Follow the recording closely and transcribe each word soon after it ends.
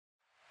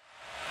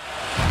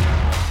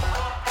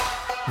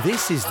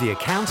This is the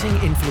Accounting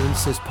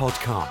Influencers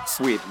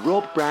Podcast with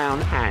Rob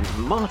Brown and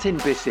Martin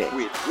Bissett.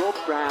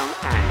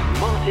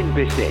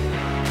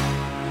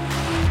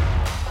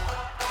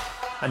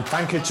 And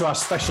thank you to our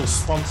special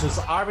sponsors,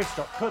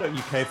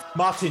 iris.co.uk.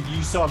 Martin,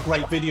 you saw a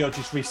great video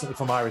just recently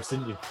from Iris,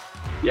 didn't you?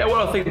 Yeah,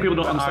 well, I think people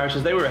don't know Iris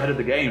is they were ahead of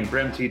the game for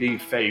MTD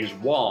Phase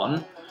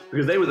 1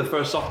 because they were the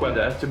first software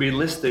there to be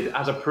listed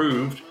as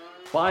approved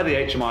by the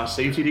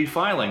HMRC TD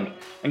filing.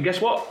 And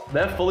guess what?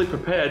 They're fully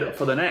prepared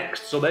for the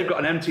next. So they've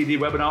got an MTD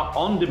webinar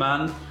on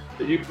demand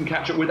that you can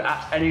catch up with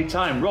at any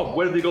time. Rob,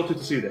 where do they go to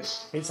see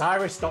this? It's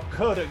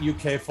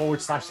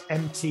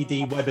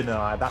iris.co.uk/MTD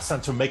webinar. That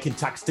stands for Making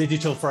Tax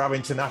Digital for our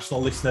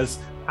international listeners.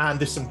 And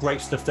there's some great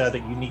stuff there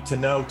that you need to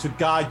know to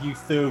guide you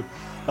through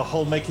the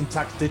whole Making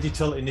Tax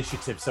Digital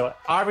initiative. So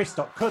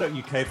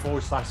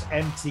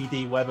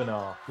iris.co.uk/MTD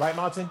webinar. Right,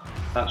 Martin?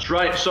 That's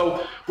right.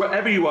 So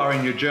wherever you are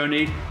in your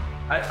journey,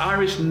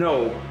 Iris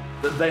know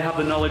that they have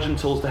the knowledge and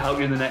tools to help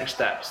you in the next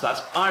steps.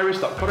 That's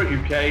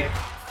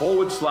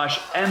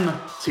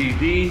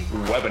iris.co.uk/MTD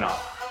webinar.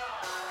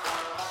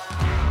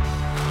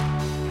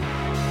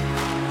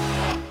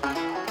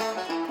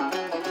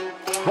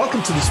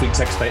 Welcome to this week's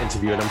expert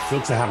interview, and I'm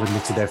thrilled to have with me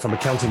today from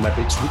Accounting Web,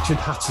 it's Richard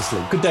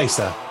Hattersley. Good day,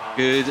 sir.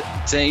 Good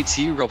day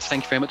to you, Rob.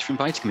 Thank you very much for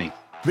inviting me.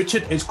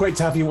 Richard, it's great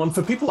to have you on.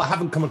 For people that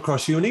haven't come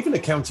across you, and even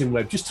Accounting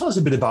Web, just tell us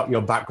a bit about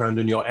your background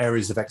and your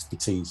areas of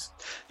expertise.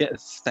 Yeah,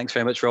 thanks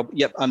very much, Rob.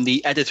 Yep, I'm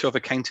the editor of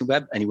Accounting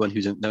Web. Anyone who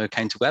doesn't know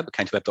Accounting Web,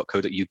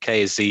 accountingweb.co.uk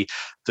is the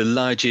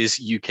largest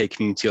UK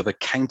community of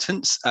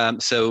accountants.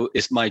 So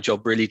it's my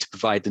job really to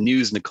provide the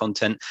news and the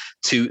content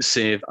to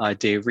serve our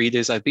dear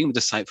readers. I've been with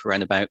the site for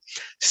around about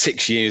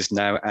 6 years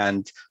now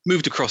and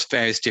moved across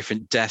various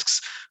different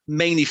desks,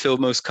 mainly feel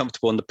most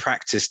comfortable on the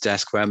practice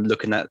desk where I'm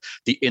looking at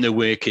the inner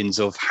workings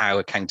of how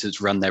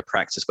accountants run their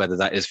practice, whether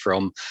that is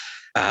from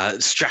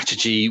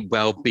strategy,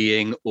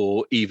 well-being,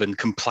 or even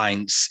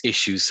compliance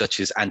issues such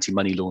as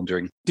anti-money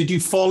laundering. Did you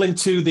fall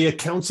into the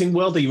accounting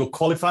world? Are you a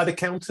qualified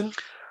accountant?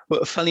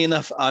 Well, funny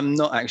enough, I'm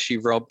not actually,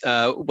 Rob.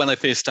 When I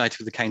first started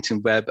with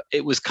Accounting Web,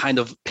 it was kind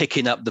of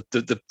picking up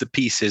the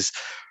pieces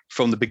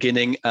from the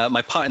beginning.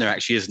 My partner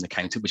actually is an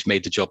accountant, which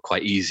made the job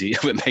quite easy.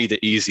 It made it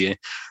easier.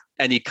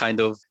 Any kind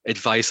of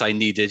advice I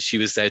needed, she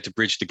was there to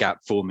bridge the gap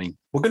for me.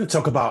 We're going to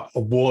talk about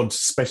awards,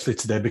 especially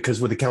today,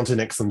 because with Accounting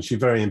Excellence, you're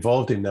very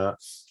involved in that.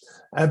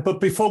 But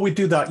before we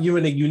do that, you're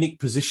in a unique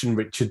position,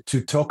 Richard,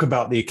 to talk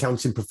about the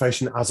accounting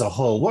profession as a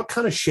whole. What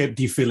kind of shape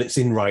do you feel it's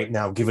in right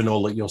now, given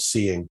all that you're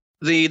seeing?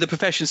 The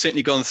profession's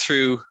certainly gone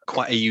through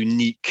quite a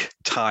unique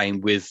time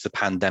with the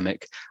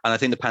pandemic. And I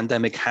think the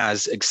pandemic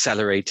has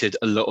accelerated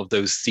a lot of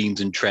those themes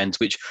and trends,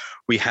 which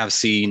we have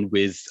seen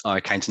with our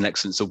Accounting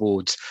Excellence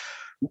Awards.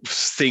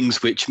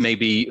 Things which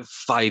maybe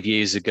 5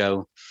 years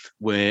ago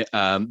were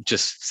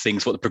just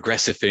things what the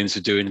progressive firms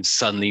were doing and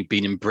suddenly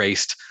been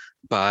embraced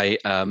by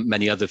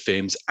many other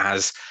firms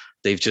as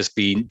they've just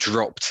been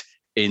dropped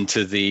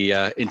into the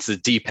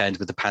deep end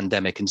with the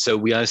pandemic. And so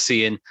we are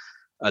seeing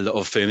a lot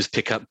of firms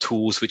pick up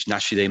tools which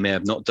naturally they may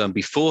have not done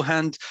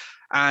beforehand.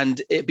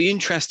 And it'd be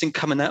interesting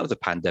coming out of the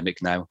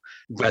pandemic now,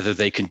 whether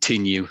they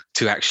continue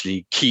to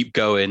actually keep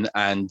going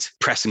and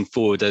pressing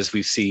forward as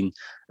we've seen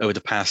over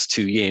the past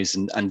 2 years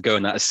and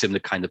going at a similar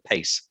kind of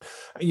pace.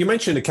 You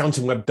mentioned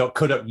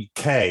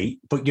accountingweb.co.uk,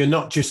 but you're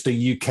not just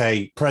a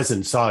UK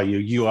presence, are you?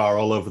 You are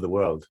all over the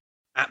world.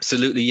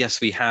 Absolutely, yes.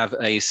 We have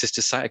a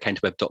sister site,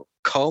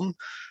 accountingweb.com,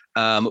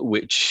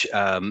 which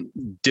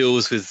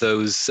deals with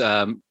those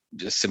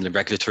similar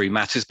regulatory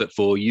matters, but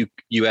for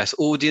US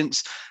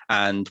audience.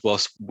 And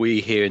whilst we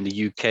here in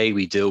the UK,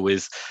 we deal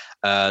with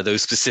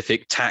those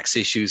specific tax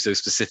issues, those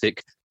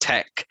specific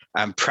tech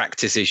and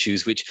practice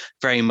issues, which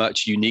very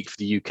much unique for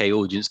the UK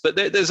audience. But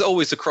there's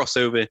always a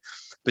crossover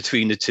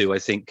between the two. I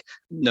think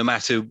no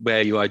matter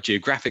where you are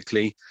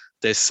geographically,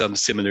 there's some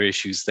similar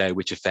issues there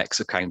which affects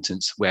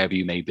accountants wherever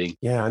you may be.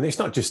 Yeah, and it's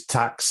not just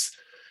tax,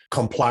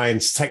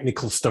 compliance,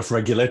 technical stuff,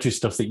 regulatory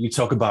stuff that you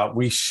talk about.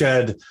 We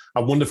shared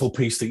a wonderful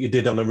piece that you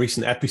did on a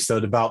recent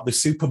episode about the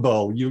Super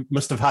Bowl. You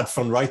must have had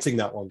fun writing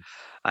that one.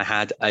 I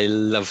had a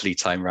lovely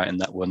time writing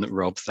that one,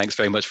 Rob. Thanks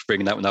very much for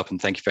bringing that one up, and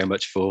thank you very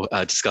much for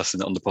discussing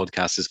it on the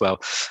podcast as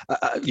well.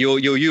 Your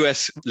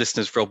US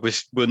listeners, Rob,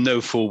 will know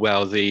full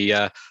well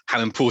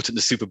how important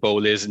the Super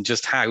Bowl is and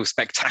just how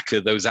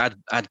spectacular those ad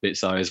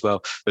bits are as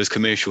well, those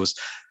commercials.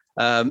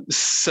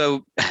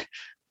 So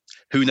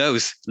who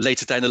knows?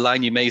 Later down the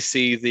line, you may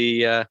see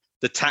the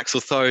tax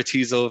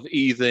authorities of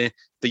either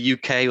the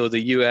UK or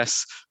the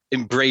US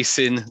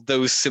embracing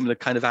those similar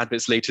kind of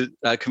adverts later,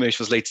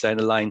 commercials later down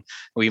the line.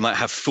 We might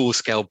have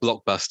full-scale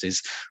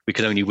blockbusters. We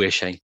can only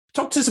wish, eh?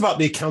 Talk to us about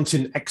the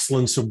Accounting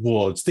Excellence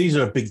Awards. These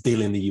are a big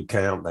deal in the UK,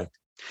 aren't they?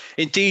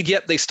 Indeed,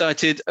 yep. They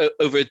started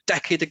over a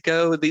decade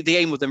ago. The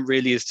aim of them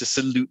really is to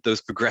salute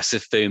those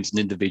progressive firms and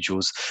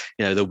individuals,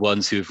 the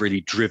ones who have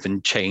really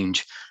driven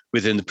change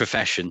within the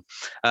profession.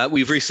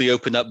 We've recently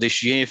opened up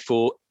this year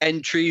for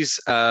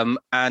entries,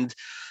 and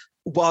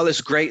while it's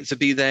great to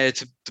be there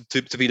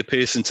to be the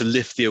person to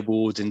lift the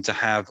award and to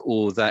have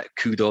all that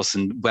kudos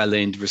and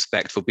well-earned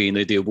respect for being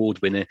the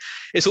award winner,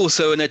 it's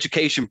also an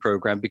education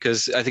program,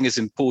 because I think it's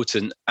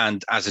important,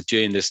 and as a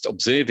journalist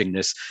observing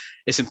this,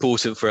 it's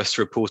important for us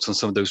to report on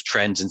some of those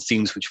trends and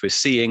themes which we're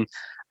seeing,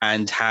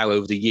 and how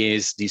over the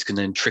years these can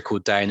then trickle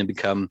down and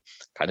become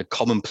kind of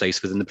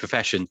commonplace within the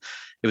profession.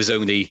 It was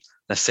only,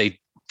 let's say,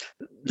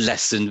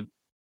 less than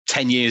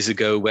 10 years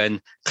ago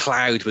when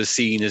cloud was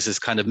seen as this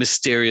kind of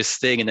mysterious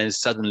thing, and then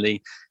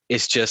suddenly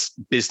it's just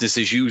business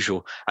as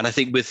usual. And I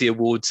think with the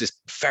awards, it's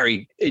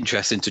very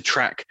interesting to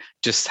track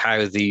just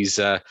how these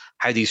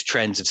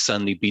trends have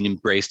suddenly been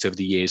embraced over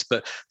the years.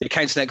 But the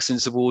Accounting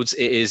Excellence Awards,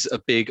 it is a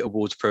big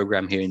awards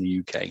program here in the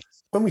UK.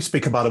 When we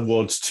speak about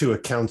awards to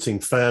accounting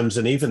firms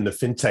and even the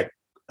fintech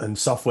and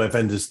software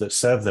vendors that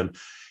serve them,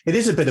 it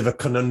is a bit of a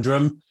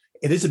conundrum.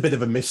 It is a bit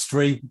of a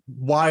mystery.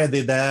 Why are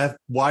they there?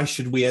 Why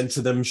should we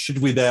enter them? Should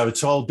we there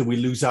at all? Do we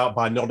lose out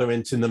by not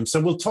entering them? So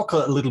we'll talk a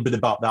little bit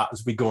about that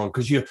as we go on,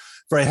 because you're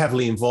very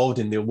heavily involved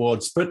in the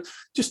awards. But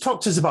just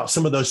talk to us about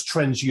some of those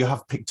trends you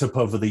have picked up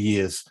over the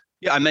years.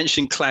 Yeah, I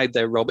mentioned cloud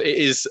there, Rob. It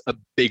is a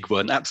big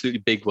one,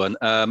 absolutely big one.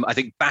 I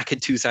think back in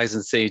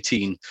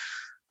 2013,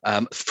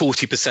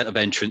 40% of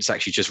entrants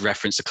actually just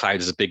referenced the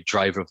cloud as a big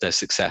driver of their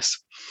success.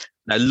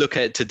 Now look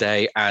at it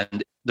today,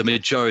 and the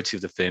majority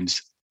of the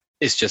firms,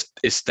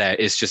 it's there.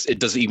 It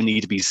doesn't even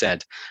need to be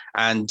said.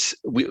 And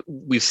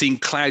we've seen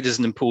cloud as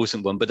an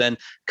important one, but then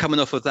coming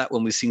off of that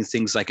one, we've seen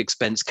things like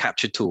expense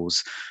capture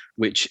tools,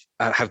 which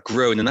have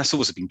grown. And that's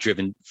also been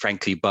driven,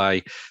 frankly,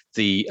 by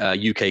the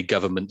UK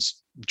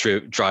government's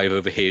drive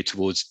over here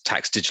towards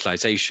tax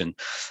digitalization.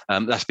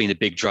 That's been a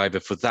big driver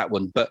for that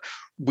one. But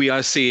we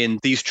are seeing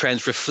these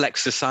trends reflect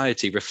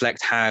society,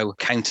 reflect how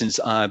accountants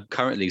are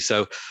currently.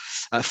 So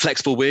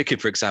flexible working,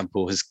 for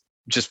example, has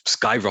just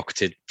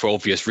skyrocketed for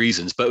obvious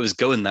reasons, but it was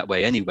going that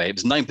way anyway. It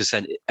was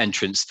 9%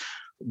 entrants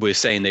were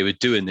saying they were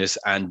doing this,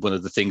 and one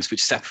of the things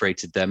which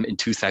separated them in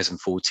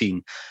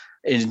 2014.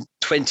 In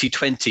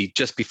 2020,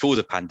 just before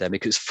the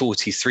pandemic, it's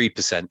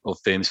 43% of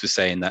firms were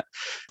saying that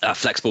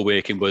flexible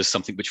working was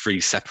something which really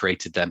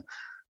separated them.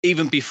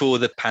 Even before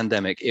the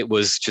pandemic, it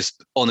was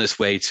just on its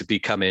way to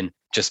becoming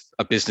just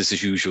a business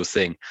as usual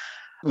thing.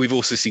 We've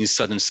also seen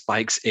sudden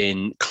spikes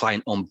in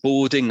client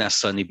onboarding. That's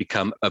suddenly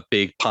become a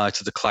big part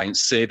of the client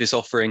service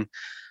offering.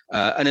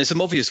 And there's some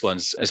obvious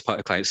ones as part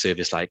of client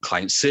service, like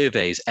client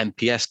surveys,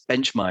 NPS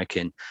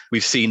benchmarking.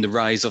 We've seen the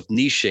rise of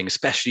niching,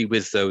 especially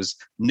with those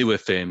newer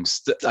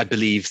firms. I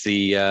believe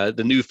the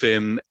new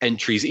firm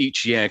entries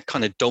each year are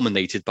kind of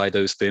dominated by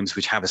those firms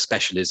which have a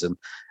specialism.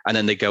 And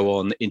then they go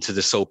on into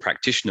the Sole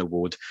Practitioner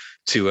Award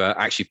to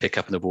actually pick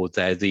up an award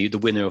there. The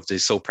winner of the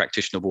Sole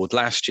Practitioner Award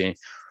last year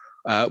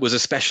was a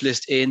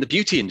specialist in the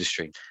beauty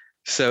industry.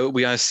 So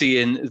we are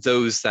seeing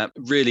those that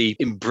really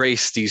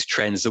embrace these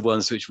trends, the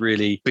ones which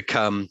really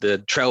become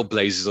the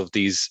trailblazers of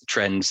these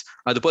trends,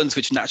 are the ones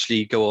which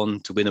naturally go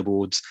on to win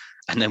awards.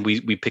 And then we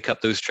pick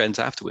up those trends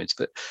afterwards.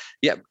 But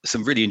yeah,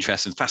 some really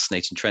interesting,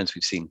 fascinating trends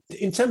we've seen.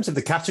 In terms of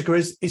the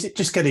categories, is it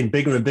just getting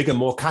bigger and bigger,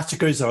 more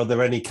categories? Or are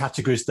there any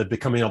categories that are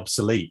becoming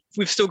obsolete?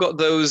 We've still got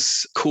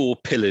those core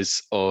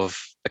pillars of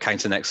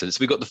accounting excellence.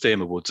 We've got the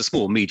firm awards, the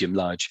small, medium,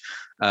 large,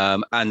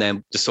 and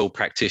then the sole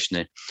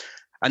practitioner.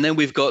 And then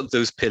we've got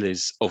those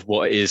pillars of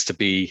what it is to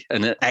be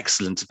an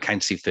excellent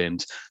accountancy firm.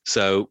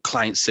 So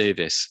client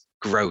service,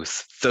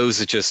 growth, those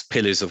are just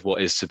pillars of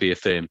what is to be a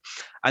firm.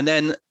 And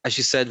then, as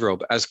you said,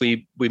 Rob, as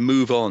we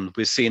move on,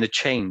 we're seeing a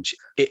change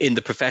in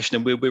the profession,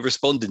 and we're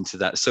responding to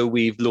that. So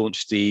we've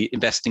launched the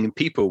Investing in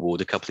People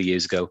Award a couple of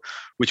years ago,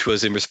 which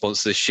was in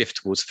response to the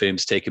shift towards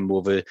firms taking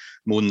more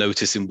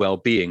notice in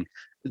well-being.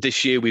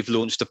 This year, we've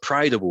launched the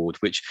Pride Award,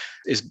 which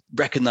is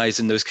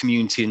recognising those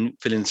community and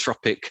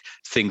philanthropic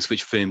things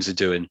which firms are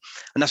doing.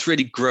 And that's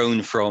really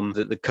grown from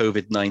the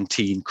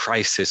COVID-19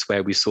 crisis,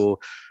 where we saw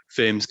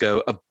firms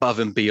go above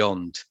and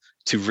beyond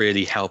to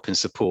really help and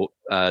support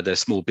their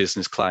small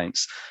business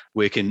clients,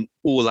 working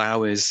all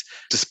hours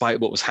despite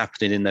what was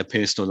happening in their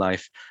personal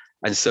life.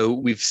 And so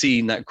we've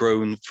seen that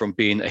grown from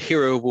being a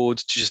hero award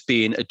to just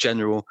being a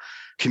general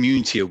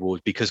community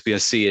award, because we are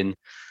seeing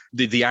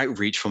the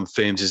outreach from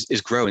firms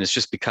is growing. It's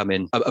just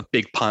becoming a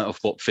big part of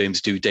what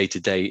firms do day to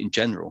day in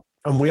general.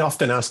 And we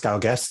often ask our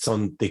guests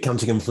on the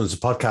Accounting Influencer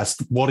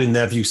podcast what, in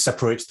their view,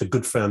 separates the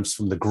good firms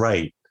from the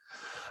great.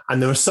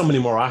 And there are so many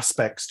more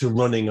aspects to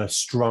running a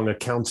strong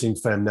accounting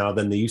firm now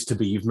than there used to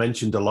be. You've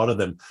mentioned a lot of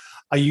them.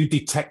 Are you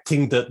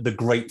detecting that the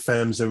great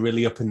firms are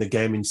really up in the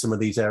game in some of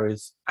these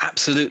areas?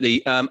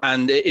 Absolutely.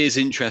 And it is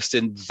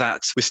interesting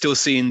that we're still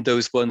seeing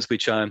those ones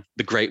which are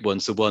the great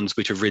ones, the ones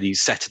which are really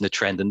setting the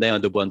trend. And they are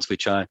the ones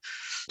which are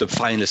the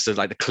finalists, are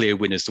like the clear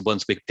winners, the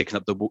ones picking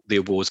up the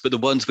awards. But the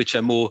ones which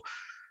are more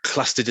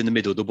clustered in the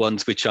middle, the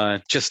ones which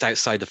are just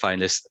outside the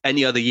finalists,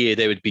 any other year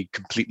they would be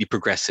completely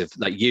progressive.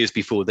 Like years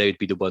before, they would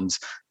be the ones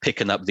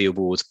picking up the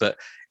awards. But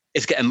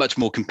it's getting much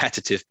more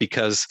competitive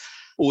because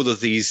all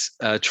of these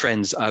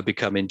trends are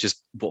becoming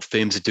just what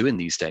firms are doing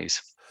these days.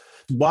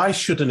 Why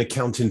should an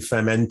accounting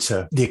firm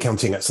enter the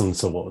Accounting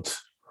Excellence Awards?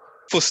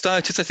 For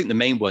starters, I think the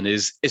main one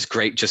is it's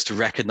great just to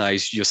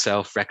recognize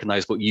yourself,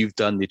 recognize what you've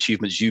done, the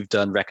achievements you've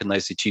done,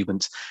 recognize the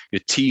achievements your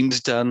team's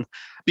done,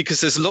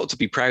 because there's a lot to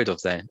be proud of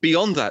there.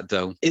 Beyond that,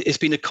 though, it's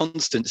been a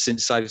constant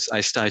since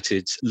I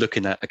started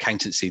looking at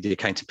accountancy, the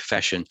accounting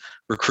profession.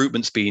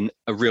 Recruitment's been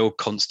a real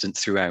constant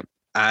throughout.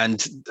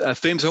 And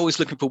firms are always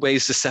looking for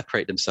ways to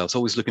separate themselves,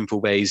 always looking for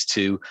ways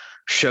to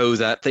show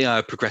that they are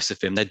a progressive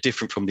firm. They're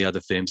different from the other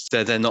firms.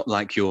 They're not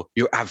like your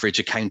average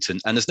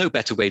accountant. And there's no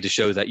better way to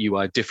show that you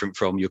are different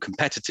from your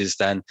competitors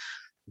than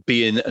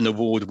being an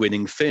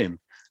award-winning firm.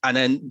 And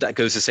then that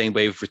goes the same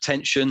way with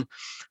retention.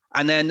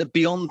 And then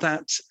beyond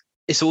that,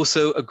 it's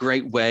also a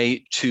great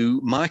way to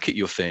market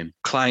your firm.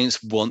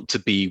 Clients want to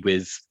be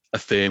with a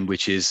firm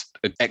which is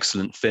an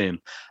excellent firm. And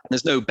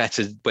there's no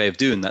better way of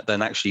doing that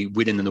than actually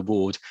winning an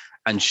award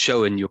and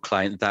showing your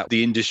client that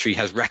the industry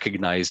has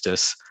recognized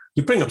us.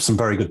 You bring up some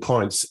very good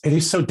points. It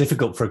is so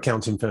difficult for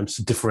accounting firms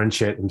to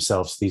differentiate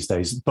themselves these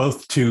days,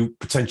 both to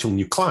potential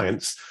new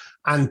clients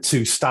and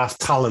to staff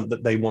talent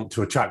that they want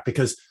to attract,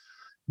 because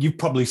you've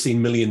probably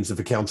seen millions of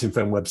accounting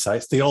firm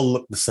websites. They all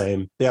look the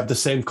same. They have the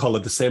same color,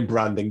 the same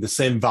branding, the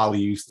same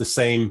values, the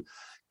same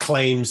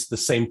claims, the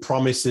same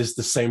promises,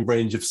 the same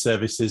range of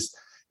services.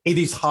 It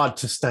is hard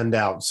to stand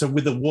out. So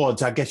with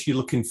awards, I guess you're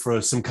looking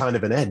for some kind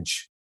of an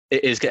edge.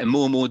 It is getting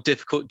more and more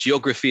difficult.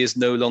 Geography is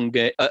no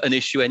longer an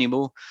issue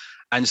anymore.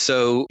 And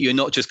so you're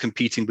not just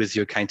competing with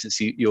your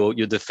accountancy, you're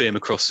the firm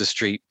across the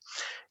street.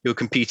 You're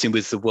competing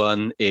with the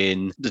one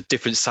in the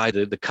different side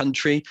of the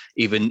country,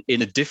 even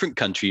in a different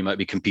country you might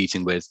be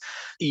competing with.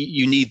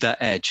 You need that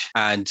edge.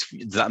 And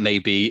that may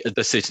be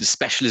a certain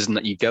specialism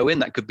that you go in,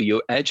 that could be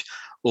your edge,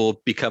 or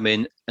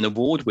becoming an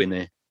award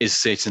winner is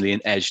certainly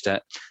an edge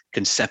that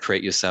can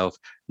separate yourself,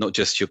 not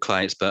just your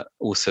clients, but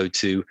also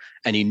to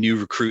any new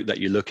recruit that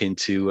you're looking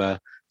to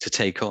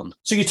take on.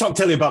 So you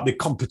talked earlier about the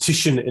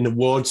competition in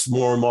awards,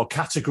 more and more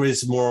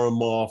categories, more and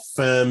more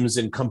firms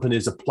and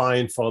companies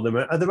applying for them.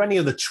 Are there any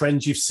other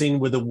trends you've seen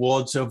with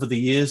awards over the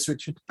years,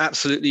 Richard?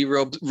 Absolutely,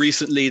 Rob.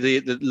 Recently,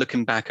 the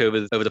looking back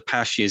over the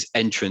past year's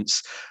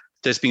entrance,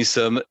 there's been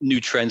some new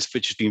trends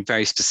which have been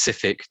very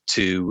specific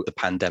to the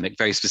pandemic,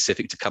 very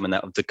specific to coming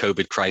out of the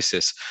COVID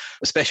crisis,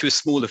 especially with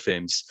smaller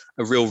firms,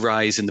 a real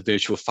rise in the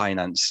virtual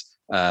finance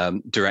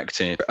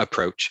director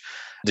approach.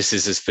 This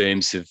is as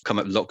firms have come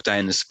up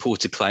lockdown and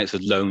supported clients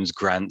with loans,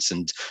 grants,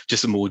 and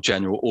just a more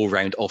general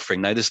all-round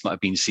offering. Now, this might have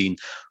been seen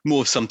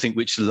more of something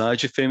which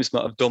larger firms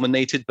might have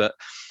dominated, but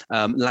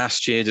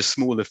last year, the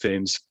smaller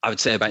firms, I would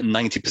say about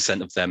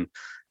 90% of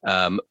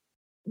them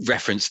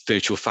referenced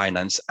virtual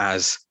finance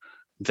as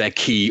their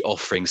key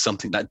offering,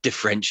 something that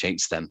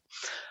differentiates them.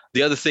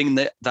 The other thing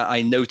that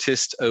I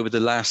noticed over the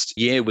last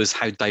year was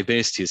how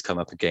diversity has come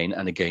up again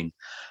and again.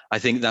 I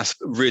think that's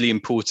really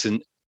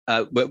important.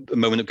 A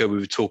moment ago, we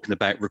were talking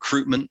about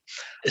recruitment,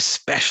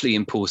 especially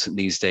important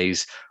these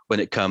days when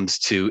it comes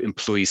to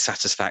employee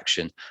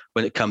satisfaction,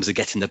 when it comes to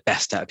getting the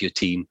best out of your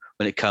team,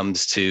 when it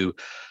comes to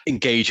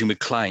engaging with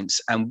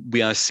clients. And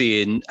we are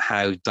seeing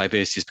how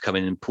diversity is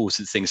becoming an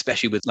important thing,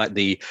 especially with like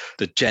the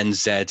Gen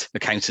Z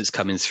accountants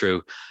coming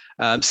through.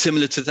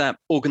 Similar to that,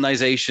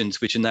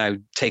 organizations which are now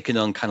taking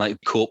on kind of like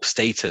corp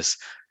status,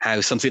 how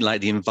something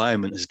like the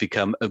environment has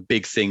become a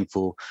big thing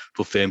for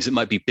firms. It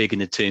might be big in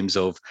the terms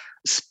of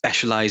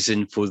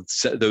specializing for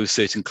those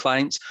certain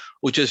clients,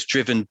 or just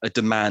driven a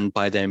demand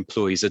by their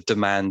employees, a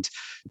demand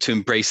to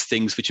embrace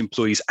things which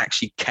employees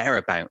actually care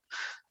about.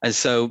 And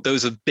so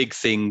those are big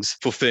things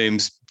for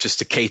firms just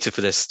to cater for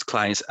their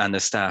clients and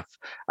their staff.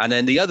 And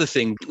then the other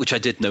thing which I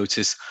did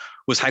notice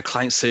was how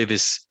client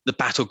service, the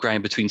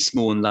battleground between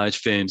small and large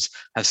firms,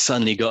 have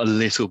suddenly got a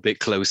little bit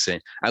closer.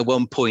 At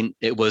one point,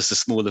 it was the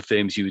smaller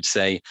firms, you would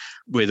say,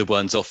 were the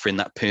ones offering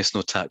that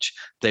personal touch.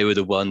 They were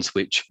the ones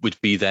which would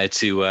be there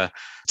to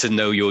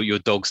know your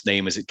dog's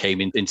name as it came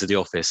into the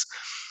office.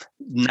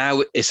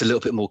 Now it's a little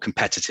bit more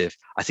competitive.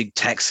 I think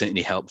tech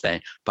certainly helped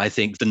there, but I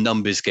think the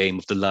numbers game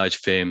of the large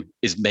firm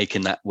is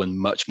making that one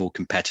much more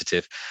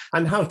competitive.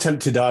 And how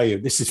tempted are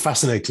you? This is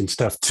fascinating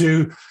stuff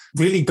to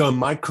really go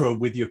micro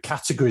with your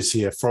categories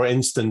here. For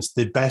instance,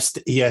 the best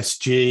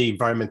ESG,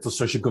 environmental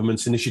social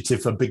governance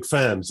initiative for big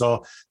firms,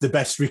 or the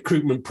best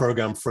recruitment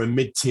program for a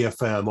mid-tier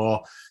firm,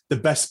 or the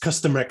best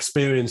customer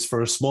experience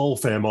for a small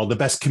firm, or the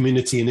best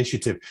community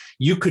initiative.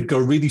 You could go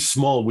really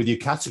small with your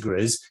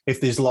categories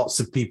if there's lots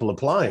of people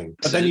applying,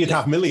 but then you'd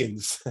have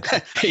millions.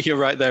 You're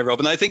right there, Rob.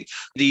 And I think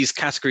these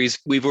categories,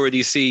 we've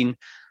already seen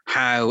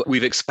how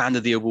we've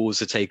expanded the awards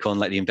to take on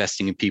like the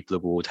Investing in People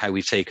Award, how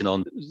we've taken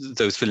on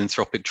those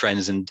philanthropic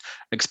trends and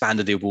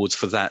expanded the awards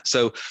for that.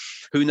 So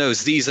who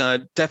knows? These are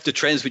definitely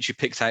trends which you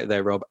picked out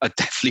there, Rob, are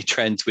definitely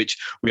trends which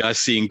we are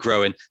seeing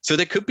growing. So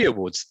there could be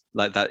awards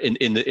like that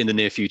in the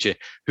near future.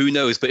 Who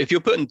knows? But if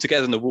you're putting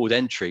together an award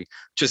entry,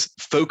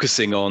 just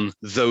focusing on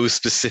those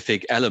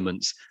specific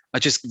elements are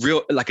just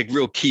a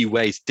real key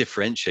way to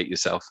differentiate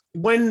yourself.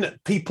 When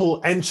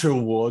people enter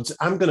awards,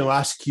 I'm going to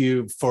ask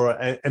you for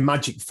a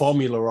magic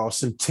formula or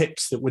some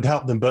tips that would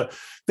help them. But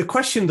the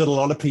question that a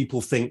lot of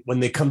people think when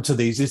they come to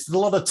these is a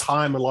lot of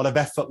time, a lot of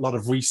effort, a lot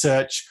of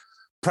research,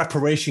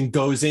 preparation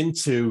goes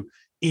into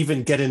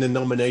even getting a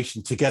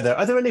nomination together.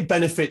 Are there any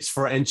benefits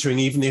for entering,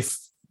 even if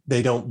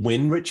they don't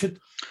win, Richard?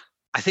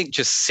 I think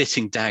just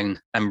sitting down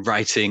and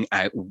writing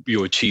out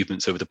your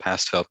achievements over the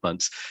past 12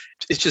 months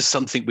is just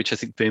something which I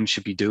think firms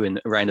should be doing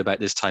around about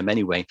this time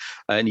anyway.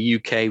 In the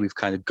UK, we've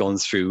kind of gone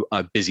through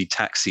our busy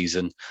tax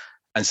season.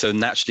 And so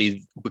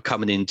naturally, we're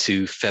coming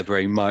into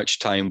February, March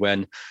time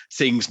when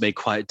things may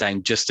quiet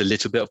down just a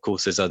little bit. Of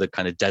course, there's other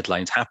kind of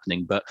deadlines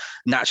happening, but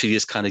naturally,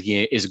 this kind of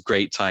year is a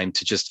great time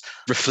to just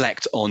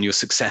reflect on your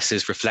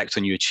successes, reflect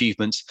on your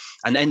achievements.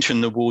 And entering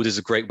an award is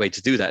a great way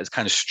to do that. It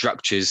kind of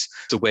structures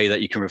the way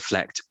that you can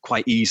reflect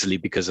quite easily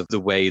because of the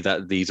way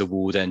that these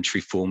award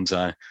entry forms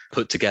are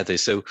put together.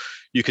 So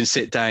you can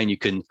sit down, you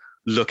can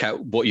look at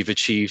what you've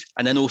achieved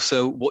and then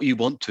also what you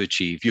want to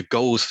achieve, your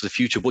goals for the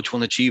future, what you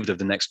want to achieve over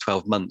the next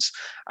 12 months.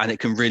 And it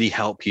can really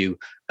help you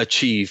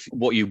achieve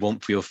what you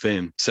want for your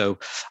firm. So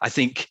I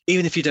think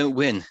even if you don't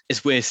win,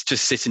 it's worth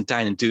just sitting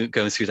down and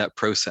going through that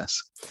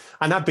process.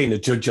 And I've been a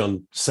judge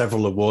on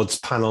several awards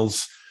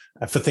panels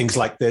for things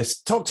like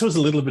this. Talk to us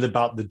a little bit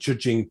about the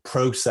judging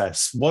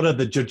process. What are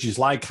the judges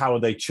like? How are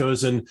they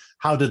chosen?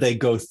 How do they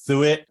go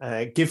through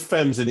it? Give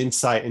firms an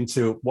insight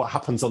into what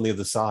happens on the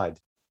other side.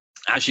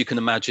 As you can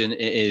imagine,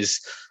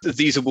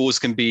 these awards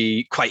can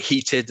be quite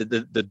heated.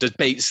 The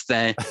debates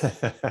there,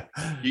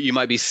 you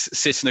might be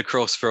sitting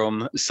across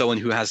from someone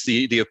who has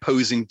the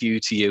opposing view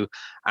to you,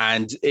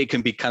 and it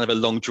can be kind of a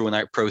long drawn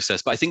out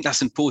process. But I think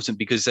that's important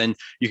because then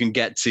you can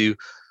get to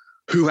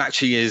who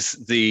actually is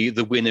the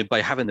winner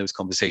by having those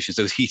conversations,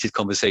 those heated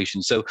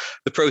conversations. So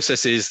the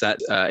process is that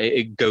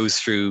it goes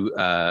through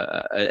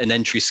an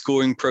entry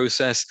scoring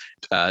process.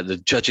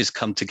 The judges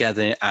come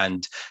together,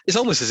 and it's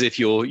almost as if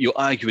you're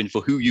arguing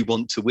for who you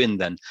want to win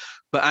then.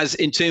 But as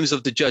in terms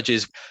of the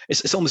judges,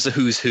 it's almost a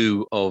who's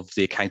who of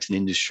the accounting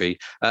industry.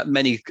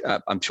 Many,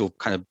 I'm sure,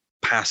 kind of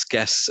past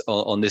guests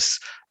on this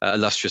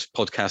illustrious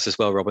podcast as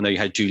well, Rob. I know you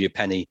had Julia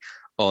Penny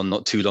on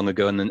not too long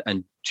ago,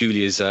 and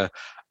Julia's a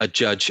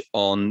judge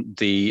on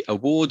the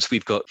awards.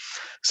 We've got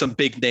some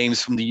big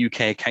names from the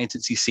UK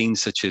accountancy scene,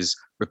 such as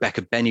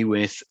Rebecca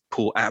Bennyworth,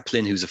 Paul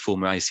Applin, who's a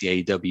former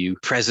ICAW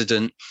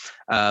president.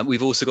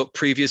 We've also got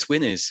previous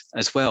winners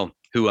as well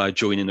who are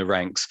joining the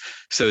ranks.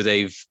 So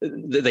they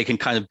can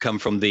kind of come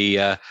from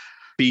the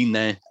being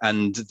there,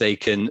 and they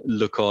can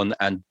look on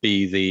and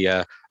be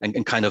the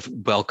and kind of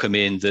welcome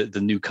in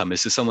the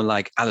newcomers. So someone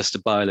like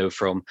Alistair Barlow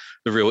from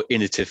the real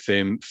innovative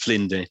firm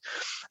Flinders.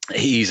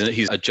 He's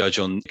a judge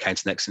on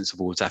Accounting Excellence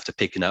Awards after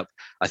picking up,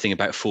 I think,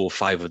 about 4 or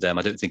 5 of them.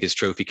 I don't think his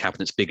trophy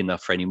cabinet's big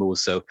enough for any more,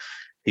 so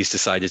he's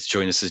decided to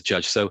join us as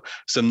judge. So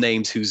some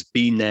names who's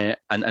been there,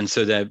 and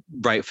so they're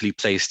rightfully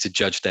placed to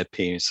judge their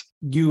peers.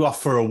 You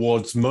offer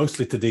awards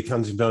mostly to the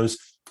accounting firms.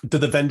 Do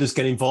the vendors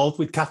get involved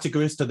with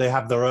categories? Do they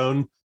have their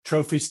own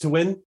trophies to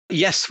win?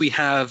 Yes, we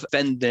have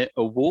vendor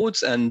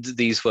awards, and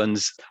these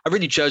ones are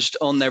really judged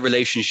on their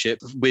relationship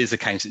with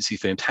accountancy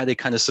firms, how they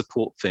kind of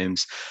support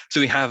firms. So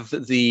we have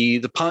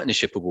the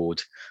partnership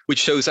award, which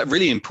shows that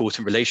really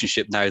important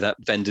relationship now that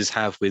vendors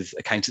have with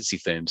accountancy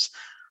firms.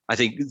 I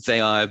think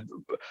they are,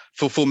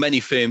 for many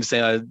firms,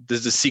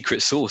 there's a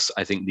secret sauce,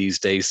 I think, these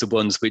days, the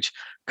ones which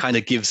kind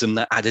of gives them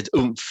that added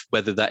oomph,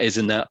 whether that is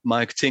in their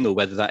marketing or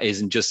whether that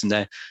isn't just in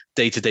their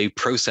day-to-day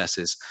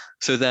processes.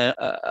 So there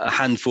are a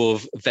handful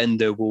of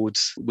vendor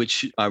awards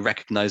which are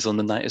recognized on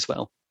the night as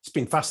well. It's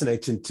been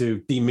fascinating to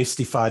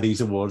demystify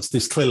these awards.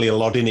 There's clearly a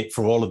lot in it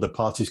for all of the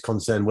parties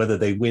concerned, whether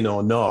they win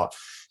or not,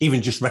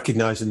 even just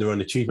recognizing their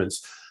own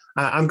achievements.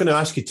 I'm going to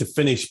ask you to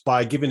finish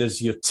by giving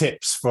us your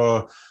tips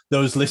for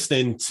those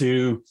listening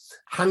to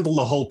handle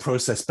the whole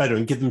process better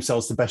and give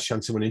themselves the best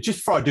chance of winning. Just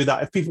before I do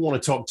that, if people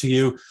want to talk to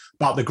you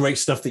about the great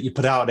stuff that you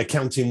put out at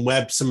Accounting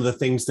Web, some of the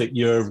things that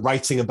you're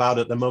writing about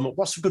at the moment,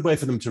 what's a good way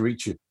for them to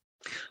reach you?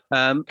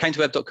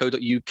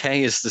 Accountingweb.co.uk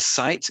is the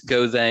site.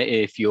 Go there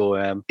if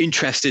you're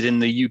interested in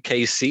the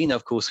UK scene.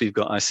 Of course, we've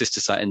got our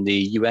sister site in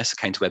the US,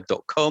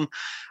 accountingweb.com.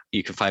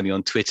 You can find me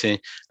on Twitter,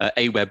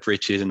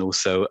 @AWebRichard, and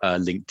also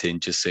LinkedIn.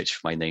 Just search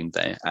for my name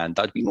there, and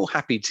I'd be more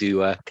happy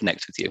to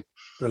connect with you.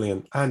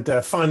 Brilliant. And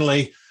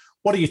finally,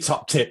 what are your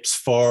top tips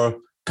for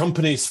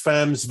companies,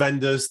 firms,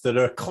 vendors that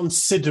are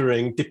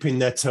considering dipping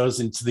their toes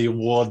into the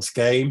awards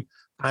game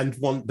and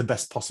want the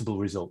best possible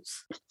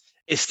results?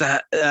 It's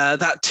that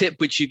tip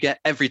which you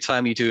get every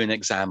time you do an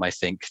exam, I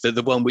think.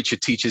 The one which your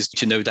teachers,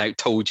 no doubt,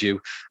 told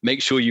you.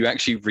 Make sure you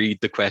actually read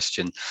the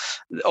question.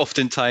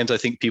 Oftentimes, I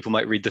think people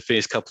might read the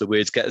first couple of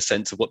words, get a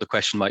sense of what the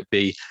question might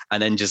be,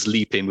 and then just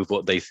leap in with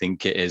what they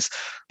think it is.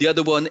 The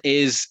other one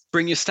is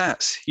bring your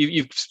stats.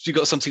 You've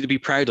got something to be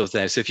proud of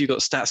there. So if you've got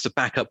stats to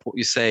back up what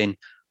you're saying,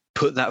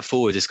 put that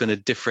forward. It's going to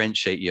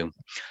differentiate you.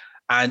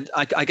 And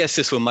I guess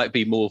this one might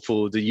be more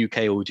for the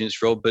UK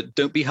audience, Rob, but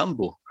don't be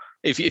humble.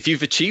 If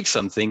you've achieved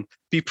something,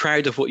 be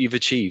proud of what you've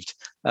achieved.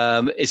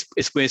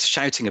 It's worth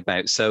shouting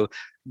about. So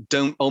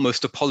don't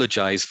almost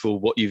apologize for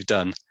what you've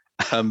done.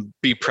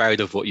 be proud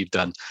of what you've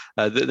done.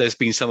 There's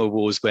been some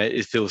awards where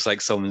it feels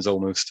like someone's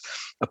almost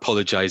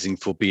apologizing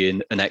for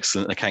being an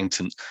excellent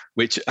accountant,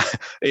 which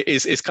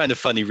is kind of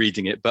funny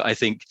reading it. But I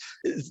think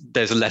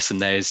there's a lesson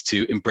there is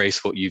to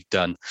embrace what you've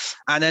done.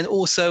 And then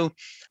also,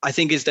 I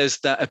think there's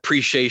that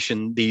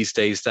appreciation these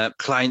days that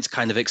clients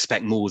kind of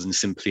expect more than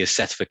simply a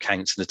set of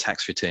accounts and a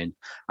tax return.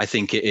 I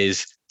think it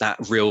is that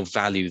real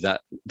value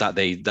that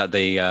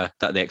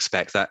they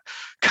expect, that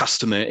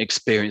customer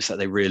experience that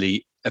they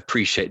really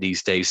appreciate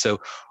these days. So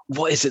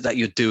what is it that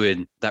you're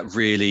doing that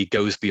really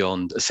goes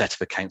beyond a set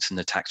of accounts and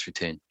a tax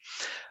return?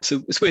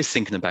 So it's worth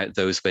thinking about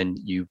those when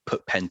you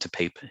put pen to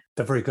paper.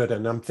 They're very good.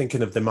 And I'm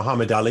thinking of the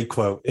Muhammad Ali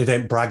quote, "It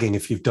ain't bragging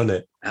if you've done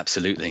it."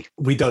 Absolutely.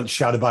 We don't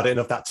shout about it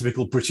enough. That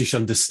typical British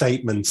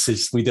understatement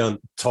is we don't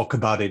talk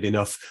about it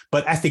enough.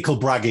 But ethical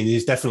bragging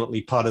is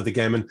definitely part of the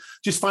game. And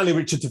just finally,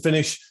 Richard, to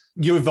finish,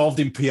 you're involved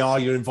in PR,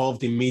 you're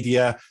involved in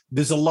media.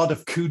 There's a lot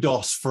of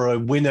kudos for a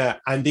winner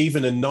and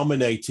even a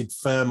nominated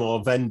firm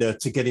or vendor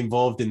to get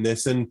involved in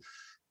this and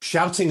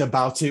shouting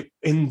about it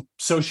in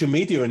social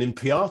media and in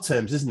PR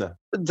terms, isn't there?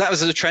 That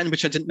was a trend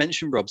which I didn't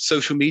mention, Rob.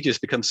 Social media has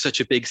become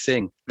such a big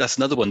thing. That's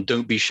another one.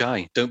 Don't be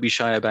shy. Don't be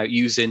shy about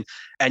using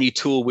any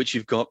tool which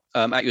you've got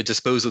at your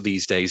disposal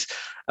these days.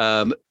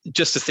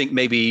 Just to think,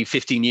 maybe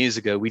 15 years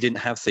ago, we didn't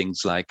have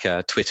things like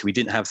Twitter. We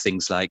didn't have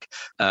things like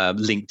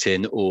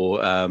LinkedIn or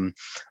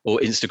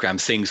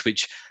Instagram, things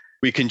which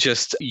we can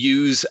just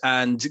use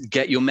and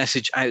get your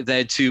message out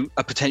there to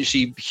a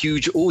potentially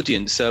huge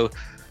audience. So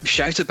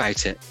shout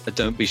about it, but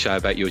don't be shy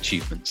about your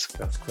achievements.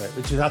 That's great.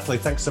 Richard Hattersley,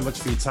 thanks so much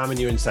for your time and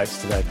your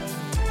insights today.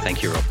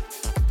 Thank you, Rob.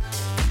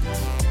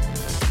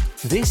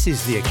 This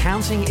is the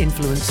Accounting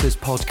Influencers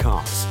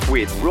Podcast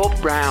with Rob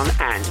Brown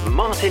and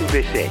Martin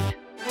Bissett.